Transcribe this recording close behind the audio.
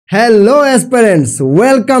Hello aspirants,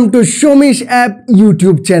 welcome to শমিশ app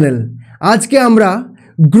YouTube channel. আজকে আমরা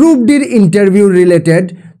group ডির ইন্টারভিউ রিলেটেড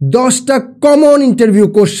 10টা কমন ইন্টারভিউ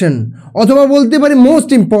কোশ্চেন অথবা বলতে পারি মোস্ট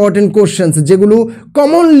ইম্পর্টেন্ট কোশ্চেন্স যেগুলো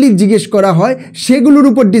কমনলি জিজ্ঞেস করা হয় সেগুলোর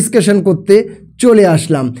উপর ডিসকাশন করতে চলে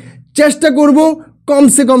আসলাম। চেষ্টা করব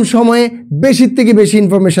কমসে কম সময়ে বেশির থেকে বেশি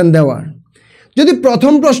ইনফরমেশান দেওয়ার। যদি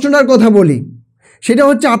প্রথম প্রশ্নটার কথা বলি, সেটা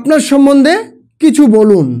হচ্ছে আপনার সম্বন্ধে কিছু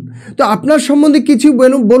বলুন। তো আপনার সম্বন্ধে কিছু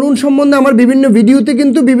বলুন সম্বন্ধে আমার বিভিন্ন ভিডিওতে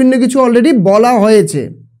কিন্তু বিভিন্ন কিছু অলরেডি বলা হয়েছে।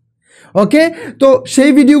 ওকে, তো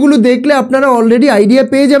সেই ভিডিওগুলো দেখলে আপনারা অলরেডি আইডিয়া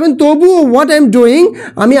পেয়ে যাবেন। তবুও হোয়াট আই এম ডুইং,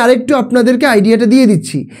 আমি আরেকটু আপনাদেরকে আইডিয়াটা দিয়ে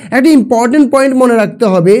দিচ্ছি। একটা ইম্পর্টেন্ট পয়েন্ট মনে রাখতে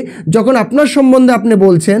হবে, যখন আপনার সম্বন্ধে আপনি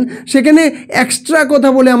বলছেন সেখানে এক্সট্রা কথা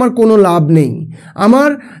বলে আমার কোনো লাভ নেই। আমার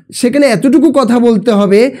সেখানে এতটুকু কথা বলতে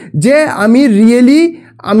হবে যে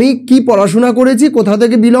আমি কি পড়াশোনা করেছি, কোথা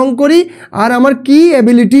থেকে বিলং করি, আর আমার কি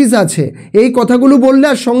অ্যাবিলিটিস আছে, এই কথাগুলো বললে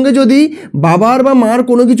আর সঙ্গে যদি বাবার বা মার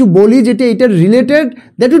কোনো কিছু বলি যেটা এটার related,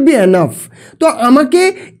 that would be enough. তো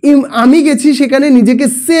আমি গেছি সেখানে নিজেকে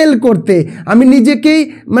সেল করতে, আমি নিজেকেই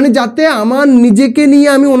যাতে আমার নিজেকে নিয়ে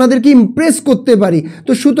আমি ওনাদেরকে ইমপ্রেস করতে পারি।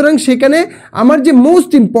 তো সুতরাং সেখানে আমার যে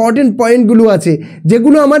মোস্ট ইম্পর্টেন্ট পয়েন্টগুলো আছে,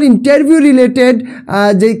 যেগুলো আমার ইন্টারভিউ রিলেটেড,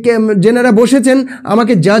 যেনারা বসেছেন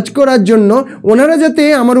আমাকে জাজ করার জন্য, ওনারা যাতে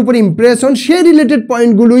আমার উপর ইমপ্রেস হন সেই রিলেটেড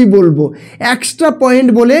পয়েন্টগুলোই বলবো। এক্সট্রা পয়েন্ট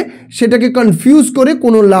বলে সেটাকে কনফিউজ করে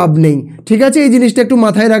কোনো লাভ নেই, ঠিক আছে? এই জিনিসটা একটু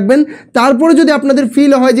মাথায় রাখবেন। তারপরে যদি আপনাদের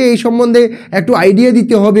ফিল হয় যে এই সম্বন্ধে একটু আইডিয়া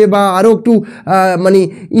দিতে হবে বা আরও একটু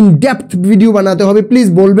ইন ডেপথ ভিডিও বানাতে হবে, প্লিজ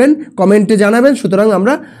বলবেন, কমেন্টে জানাবেন। সুতরাং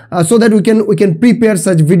আমরা so that we can prepare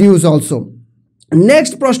such videos also.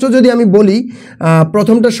 Next প্রশ্ন যদি আমি বলি,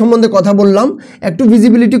 প্রথমটার সম্বন্ধে কথা বললাম, একটু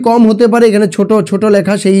ভিজিবিলিটি কম হতে পারে, এখানে ছোট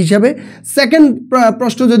লেখা সেই হিসাবে। সেকেন্ড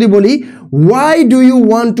প্রশ্ন যদি বলি, why do you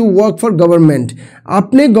want to work for government,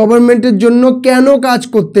 আপনি গভর্নমেন্টের জন্য কেন কাজ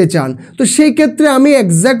করতে চান? তো সেই ক্ষেত্রে আমি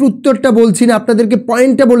এক্স্যাক্ট উত্তরটা বলছি না, আপনাদেরকে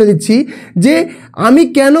পয়েন্টটা বলে দিচ্ছি যে আমি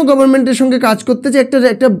কেন গভর্নমেন্টের সঙ্গে কাজ করতে চাই।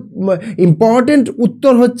 একটা ইম্পর্টেন্ট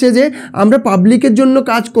উত্তর হচ্ছে যে আমরা পাবলিকের জন্য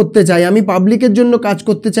কাজ করতে চাই, আমি পাবলিকের জন্য কাজ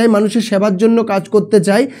করতে চাই, মানুষের সেবার জন্য কাজ করতে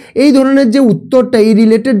চাই। এই ধরনের যে উত্তরটা, এই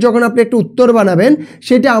রিলেটেড যখন আপনি একটা উত্তর বানাবেন,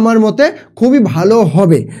 সেটা আমার মতে খুবই ভালো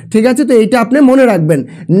হবে, ঠিক আছে? তো এইটা আপনি মনে রাখবেন।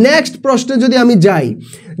 নেক্সট প্রশ্নে যদি আমি যাই,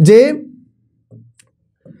 যে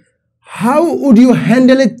how would you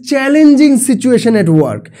handle A challenging situation at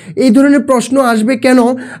work, এই ধরনের প্রশ্ন আসবে কেন?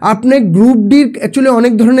 আপনি গ্রুপ ডির অ্যাকচুয়ালি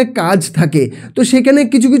অনেক ধরনের কাজ থাকে, তো সেখানে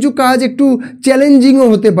কিছু কিছু কাজ একটু চ্যালেঞ্জিংও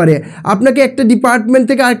হতে পারে। আপনাকে একটা ডিপার্টমেন্ট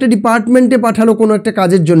থেকে আরেকটা ডিপার্টমেন্টে পাঠালো কোনো একটা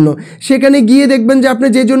কাজের জন্য, সেখানে গিয়ে দেখবেন যে আপনি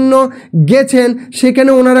যে জন্য গেছেন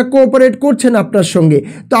সেখানে ওনারা কোঅপারেট করছেন আপনার সঙ্গে,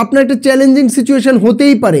 তো আপনার একটা চ্যালেঞ্জিং সিচুয়েশন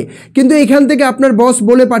হতেই পারে। কিন্তু এখান থেকে আপনার বস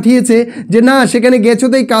বলে পাঠিয়েছে যে না, সেখানে গেছো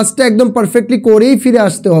তো এই কাজটা একদম পারফেক্টলি করেই ফিরে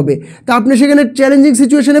আসতে হবে, তা আপনি সেখানে চ্যালেঞ্জিং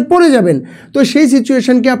সিচুয়েশনে পড়ে যাবেন। তো সেই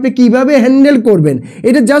সিচুয়েশনকে আপনি কিভাবে হ্যান্ডেল করবেন,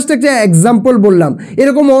 এটা জাস্ট একটা এক্সাম্পল বললাম।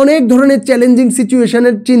 এরকম অনেক ধরনের চ্যালেঞ্জিং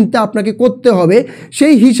সিচুয়েশনের চিন্তা আপনাকে করতে হবে,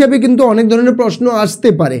 সেই হিসাবে কিন্তু অনেক ধরনের প্রশ্ন আসতে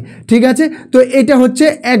পারে, ঠিক আছে? তো এটা হচ্ছে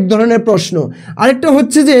এক ধরনের প্রশ্ন। আরেকটা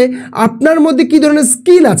হচ্ছে যে আপনার মধ্যে কী ধরনের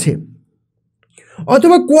স্কিল আছে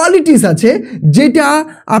অথবা কোয়ালিটিস আছে যেটা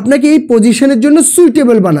আপনাকে এই পজিশনের জন্য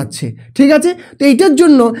সুইটেবল বানাচ্ছে, ঠিক আছে? তো এইটার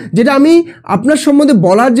জন্য যেটা আমি আপনার সম্বন্ধে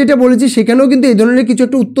বলার যেটা বলেছি, সেখানেও কিন্তু এই ধরনের কিছু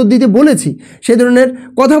একটা উত্তর দিতে বলেছি, সেই ধরনের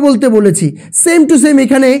কথা বলতে বলেছি। সেম টু সেম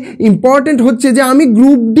এখানে ইম্পর্টেন্ট হচ্ছে যে আমি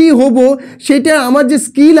গ্রুপ ডি হব, সেটা আমার যে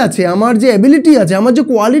স্কিল আছে, আমার যে অ্যাবিলিটি আছে, আমার যে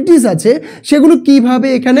কোয়ালিটিস আছে, সেগুলো কিভাবে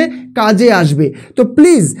এখানে কাজে আসবে। তো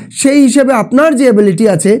প্লিজ সেই হিসাবে আপনার যে অ্যাবিলিটি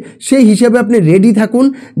আছে সেই হিসাবে আপনি রেডি থাকুন,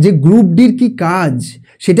 যে গ্রুপ ডির কী কাজ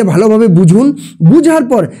সেটা ভালোভাবে বুঝুন, বুঝার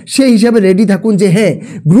পর সেই হিসাবে রেডি থাকুন যে হ্যাঁ,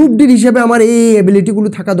 গ্রুপ ডির হিসাবে আমার এই অ্যাবিলিটিগুলো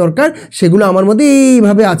থাকা দরকার, সেগুলো আমার মধ্যে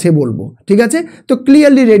এইভাবে আছে বলবো, ঠিক আছে? তো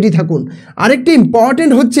ক্লিয়ারলি রেডি থাকুন। আরেকটা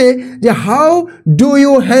ইম্পর্টেন্ট হচ্ছে যে how do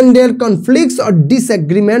you handle conflicts or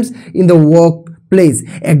ডিসএগ্রিমেন্টস in the work place.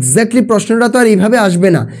 Exactly প্রশ্নটা তো আর এইভাবে আসবে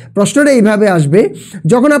না, প্রশ্নটা এইভাবে আসবে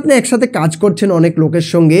যখন আপনি একসাথে কাজ করছেন অনেক লোকের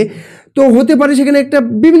সঙ্গে, তো হতে পারে সেখানে একটা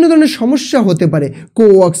বিভিন্ন ধরনের সমস্যা হতে পারে,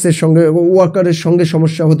 ওয়ার্কারের সঙ্গে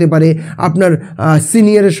সমস্যা হতে পারে, আপনার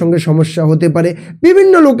সিনিয়রের সঙ্গে সমস্যা হতে পারে,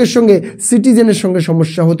 বিভিন্ন লোকের সঙ্গে, সিটিজেনের সঙ্গে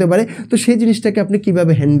সমস্যা হতে পারে। তো সেই জিনিসটাকে আপনি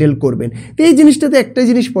কিভাবে হ্যান্ডেল করবেন, তো এই জিনিসটাতে একটাই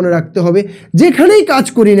জিনিস মনে রাখতে হবে, যেখানেই কাজ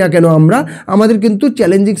করি না কেন আমাদের কিন্তু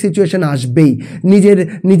চ্যালেঞ্জিং সিচুয়েশান আসবেই।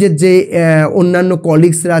 নিজের যে অন্যান্য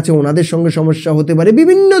কলিগসরা আছে ওনাদের সঙ্গে সমস্যা হতে পারে,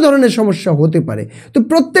 বিভিন্ন ধরনের সমস্যা হতে পারে। তো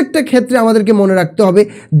প্রত্যেকটা ক্ষেত্রে আমাদেরকে মনে রাখতে হবে,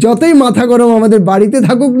 যতই মাথা গরম আমাদের বাড়িতে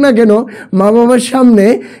থাকুক না কেন, মা বাবার সামনে,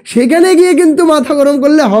 সেখানে গিয়ে কিন্তু মাথা গরম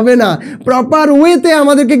করলে হবে না। প্রপার ওয়েতে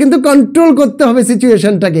আমাদেরকে কিন্তু কন্ট্রোল করতে হবে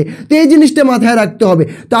সিচুয়েশনটাকে। তো এই জিনিসটা মাথায় রাখতে হবে।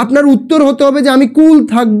 তো আপনার উত্তর হতে হবে যে আমি কুল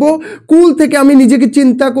থাকবো, কুল থেকে আমি নিজেকে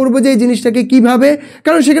চিন্তা করব যে এই জিনিসটাকে কিভাবে,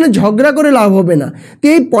 কারণ সেখানে ঝগড়া করে লাভ হবে না। তো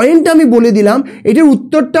এই পয়েন্টটা আমি বলে দিলাম, এটার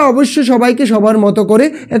উত্তরটা অবশ্যই সবাইকে সবার মতো করে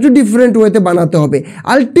একটু ডিফারেন্ট ওয়েতে বানাতে হবে।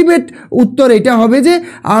 আলটিমেট উত্তর এটা হবে যে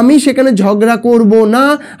আমি সেখানে ঝগড়া করব না,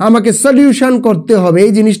 আমাকে সলিউশন করতে হবে।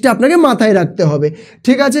 এই জিনিসটা আপনাকে মাথায় রাখতে হবে,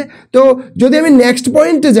 ঠিক আছে? তো যদি আমি নেক্সট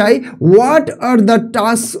পয়েন্টে যাই, what are the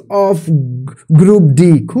task of group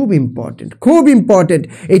D, খুব ইম্পর্টেন্ট, খুব ইম্পর্টেন্ট।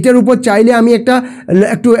 এটার উপর চাইলে আমি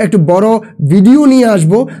একটু বড় ভিডিও নিয়ে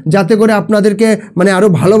আসবো, যাতে করে আপনাদেরকে মানে আরও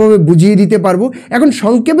ভালোভাবে বুঝিয়ে দিতে পারবো। এখন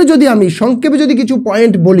সংক্ষেপে যদি কিছু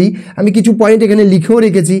পয়েন্ট বলি, আমি কিছু পয়েন্ট এখানে লিখেও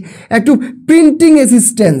রেখেছি। একটু প্রিন্টিং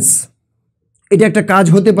অ্যাসিস্ট্যান্স, এটা একটা কাজ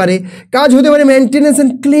হতে পারে। মেনটেনেন্স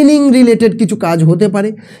অ্যান্ড ক্লিনিং রিলেটেড কিছু কাজ হতে পারে।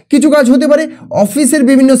 অফিসের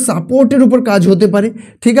বিভিন্ন সাপোর্টের উপর কাজ হতে পারে,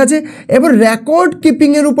 ঠিক আছে? এবার রেকর্ড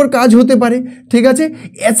কিপিংয়ের উপর কাজ হতে পারে, ঠিক আছে?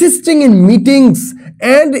 Assisting in meetings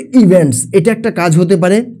and events, এটা একটা কাজ হতে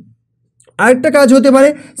পারে। আরেকটা কাজ হতে পারে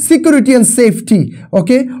সিকিউরিটি অ্যান্ড সেফটি।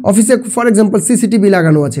 ওকে, অফিসে ফর এক্সাম্পল সিসিটিভি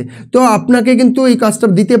লাগানো আছে, তো আপনাকে কিন্তু এই কাজটা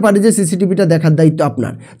দিতে পারে যে সিসিটিভিটা দেখার দায়িত্ব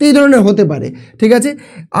আপনার। তো এই ধরনের হতে পারে, ঠিক আছে?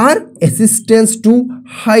 আর assistance two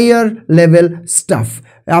higher level staff,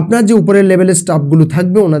 আপনার যে উপরের লেভেলের স্টাফগুলো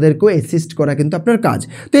থাকবে ওনাদেরকেও অ্যাসিস্ট করা কিন্তু আপনার কাজ।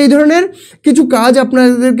 তো এই ধরনের কিছু কাজ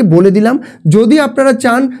আপনাদেরকে বলে দিলাম। যদি আপনারা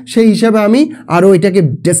চান সেই হিসাবে আমি আরও এটাকে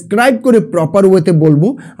ডেসক্রাইব করে প্রপার ওয়েতে বলবো,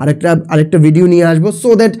 আরেকটা ভিডিও নিয়ে আসবো, so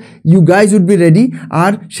that you guys would be ready,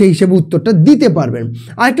 আর সেই হিসেবে উত্তরটা দিতে পারবেন।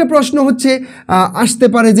 আরেকটা প্রশ্ন আসতে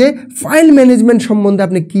পারে যে ফাইল ম্যানেজমেন্ট সম্বন্ধে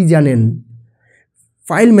আপনি কি জানেন?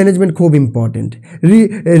 ফাইল ম্যানেজমেন্ট খুব ইম্পর্টেন্ট,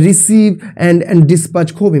 রিসিভ অ্যান্ড ডিসপ্যাচ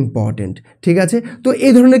খুব ইম্পর্টেন্ট, ঠিক আছে? তো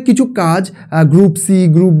এই ধরনের কিছু কাজ group C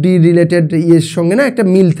group D related ইয়ের সঙ্গে না একটা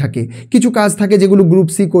মিল থাকে। কিছু কাজ থাকে যেগুলো গ্রুপ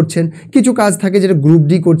সি করছেন, কিছু কাজ থাকে যেটা গ্রুপ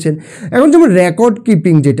ডি করছেন। এখন যেমন রেকর্ড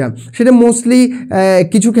কিপিং সেটা মোস্টলি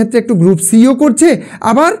কিছু ক্ষেত্রে একটু গ্রুপ সিও করছে,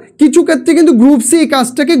 আবার কিছু ক্ষেত্রে কিন্তু গ্রুপ সি এই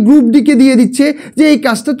কাজটাকে গ্রুপ ডিকে দিয়ে দিচ্ছে যে এই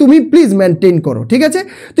কাজটা তুমি প্লিজ মেনটেন করো, ঠিক আছে?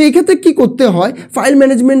 তো এই ক্ষেত্রে কী করতে হয়, ফাইল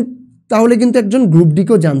ম্যানেজমেন্ট তাহলে কিন্তু একজন গ্রুপ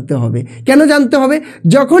ডিকেও জানতে হবে। কেন জানতে হবে?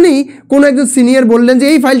 যখনই কোনো একজন সিনিয়র বললেন যে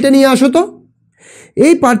এই ফাইলটা নিয়ে আসো, তো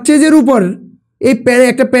এই পারচেজের উপর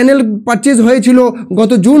একটা প্যানেল পারচেজ হয়েছিল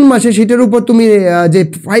গত জুন মাসে, সেটার উপর তুমি যে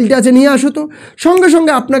ফাইলটা আছে নিয়ে আসো, তো সঙ্গে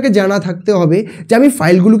সঙ্গে আপনাকে জানা থাকতে হবে যে আমি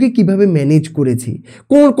ফাইলগুলোকে কিভাবে ম্যানেজ করেছি,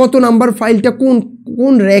 কত নাম্বার ফাইলটা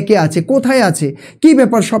কোন র্যাকে আছে, কোথায় আছে, কী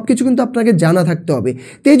ব্যাপার, সব কিছু কিন্তু আপনাকে জানা থাকতে হবে।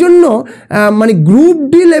 তো এই জন্য মানে গ্রুপ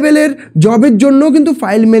ডি লেভেলের জবের জন্য কিন্তু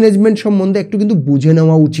ফাইল ম্যানেজমেন্ট সম্বন্ধে একটু কিন্তু বুঝে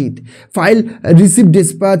নেওয়া উচিত। ফাইল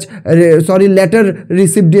লেটার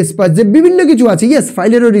রিসিভ ডিসপ্যাচ, যে বিভিন্ন কিছু আছে, ইয়েস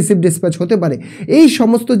ফাইলেরও রিসিভ ডিসপ্যাচ হতে পারে। এই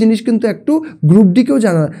সমস্ত জিনিস কিন্তু একটু গ্রুপ ডিকেও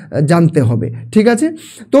জানতে হবে, ঠিক আছে?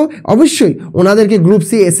 তো অবশ্যই ওনাদেরকে গ্রুপ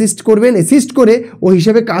সি অ্যাসিস্ট করে ওই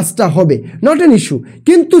হিসেবে কাজটা হবে, নট অ্যান ইস্যু,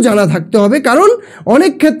 কিন্তু জানা থাকতে হবে। কারণ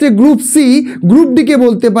অনেক ক্ষেত্রে গ্রুপ সি গ্রুপ ডিকে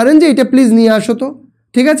বলতে পারেন যে এটা প্লিজ নিয়ে আসো, তো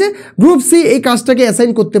ঠিক আছে? গ্রুপ সি এই কাজটাকে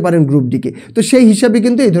অ্যাসাইন করতে পারেন গ্রুপ ডিকে, তো সেই হিসাবে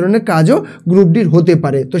কিন্তু এই ধরনের কাজও গ্রুপ ডির হতে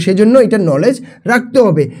পারে। তো সেই জন্য এটা নলেজ রাখতে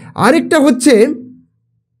হবে। আরেকটা হচ্ছে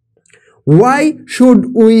why should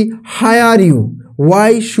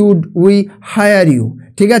we hire you,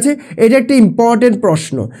 ঠিক আছে? এটা একটা ইম্পর্টেন্ট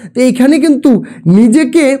প্রশ্ন। তো এইখানে কিন্তু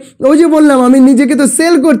নিজেকে, ওই যে বললাম আমি নিজেকে তো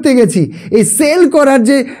সেল করতে গেছি, এই সেল করার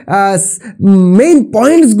যে মেইন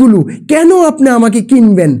পয়েন্টসগুলো, কেন আপনি আমাকে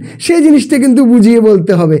কিনবেন, সেই জিনিসটা কিন্তু বুঝিয়ে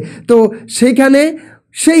বলতে হবে। তো সেইখানে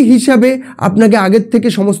সেই হিসাবে আপনাকে আগের থেকে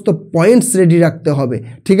সমস্ত পয়েন্টস রেডি রাখতে হবে,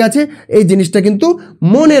 ঠিক আছে? এই জিনিসটা কিন্তু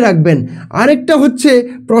মনে রাখবেন। আরেকটা হচ্ছে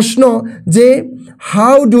প্রশ্ন যে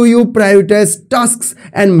how do you prioritise tasks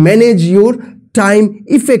and manage your time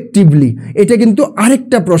effectively, এটা কিন্তু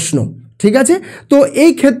আরেকটা প্রশ্ন, ঠিক আছে? তো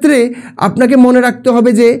এই ক্ষেত্রে আপনাকে মনে রাখতে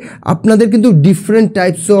হবে যে আপনাদের কিন্তু ডিফারেন্ট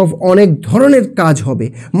টাইপস অফ অনেক ধরনের কাজ হবে,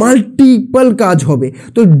 মাল্টিপল কাজ হবে।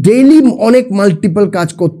 তো ডেইলি অনেক মাল্টিপল কাজ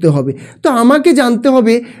করতে হবে। তো আমাকে জানতে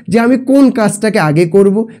হবে যে আমি কোন কাজটাকে আগে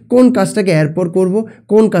করব, কোন কাজটাকে এরপর করব,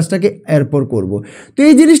 কোন কাজটাকে এরপর করব। তো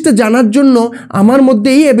এই জিনিসটা জানার জন্য আমার মধ্যে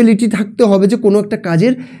এই অ্যাবিলিটি থাকতে হবে যে কোনো একটা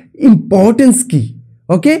কাজের ইম্পর্টেন্স কী।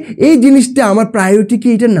 ওকে, এই জিনিসটা আমার প্রায়োরিটি কি,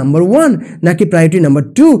 এটা নাম্বার 1 নাকি প্রায়োরিটি নাম্বার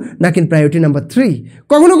 2 নাকি প্রায়োরিটি নাম্বার 3?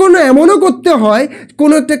 কখনো এমনও করতে হয়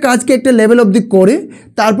কোনো একটা কাজকে একটা লেভেল অবধি করে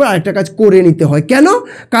তারপর আরেকটা কাজ করে নিতে হয়। কেন?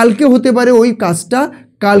 কালকে হতে পারে ওই কাজটা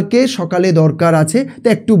কালকে সকালে দরকার আছে, তো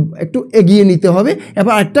একটু এগিয়ে নিতে হবে।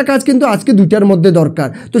 এবার একটা কাজ কিন্তু আজকে 2টার মধ্যে দরকার,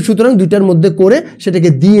 তো সুতরাং 2টার মধ্যে করে সেটাকে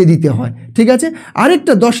দিয়ে দিতে হয়, ঠিক আছে।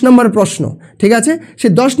 আরেকটা 10 নম্বর প্রশ্ন, ঠিক আছে, সে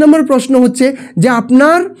 10 নম্বর প্রশ্ন হচ্ছে যে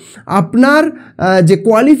আপনার যে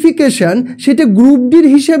কোয়ালিফিকেশান সেটা গ্রুপ ডির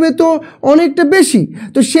হিসেবে তো অনেকটা বেশি,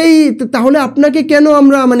 তো তাহলে আপনাকে কেন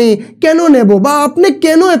আমরা কেন নেব, বা আপনি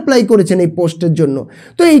কেন অ্যাপ্লাই করেছেন এই পোস্টের জন্য।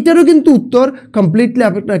 তো এইটারও কিন্তু উত্তর কমপ্লিটলি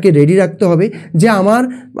আপনাকে রেডি রাখতে হবে যে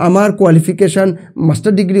আমার কোয়ালিফিকেশান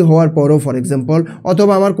মাস্টার ডিগ্রি হওয়ার পরও, ফর এক্সাম্পল,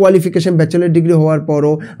 অথবা আমার কোয়ালিফিকেশান ব্যাচেলর ডিগ্রি হওয়ার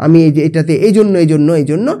পরও আমি এটাতে এই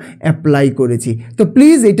জন্য অ্যাপ্লাই করেছি। তো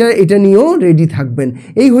প্লিজ এটা নিয়েও রেডি থাকবেন।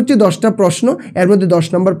 এই হচ্ছে 10টা প্রশ্ন, এর মধ্যে 10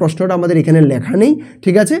 নম্বর প্রশ্নটা আমাদের এখানে লেখা নেই,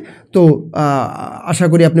 ঠিক আছে। তো আশা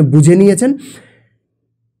করি আপনি বুঝে নিয়েছেন।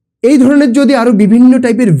 এই ধরনের যদি আরও বিভিন্ন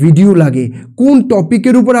টাইপের ভিডিও লাগে, কোন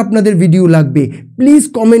টপিকের উপর আপনাদের ভিডিও লাগবে, প্লিজ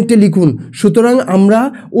কমেন্টে লিখুন। সুতরাং আমরা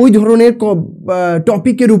ওই ধরনের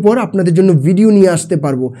টপিকের উপর আপনাদের জন্য ভিডিও নিয়ে আসতে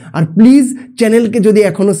পারবো। আর প্লিজ চ্যানেলকে যদি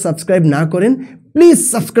এখনও সাবস্ক্রাইব না করেন, please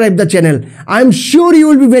subscribe the channel. I am sure you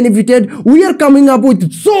will be benefited. We are coming up with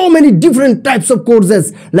so many different types of courses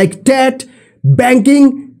like TET, banking,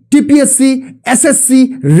 TPSC, SSC,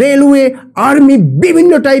 railway, army,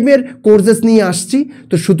 বিভিন্ন টাইপের courses নিয়ে আসছি।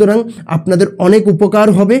 তো সুতরাং আপনাদের অনেক উপকার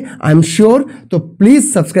হবে, আই এম শিওর। তো প্লিজ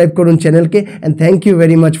সাবস্ক্রাইব করুন চ্যানেলকে, and thank you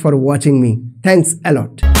very much for watching me. Thanks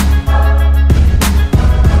a lot.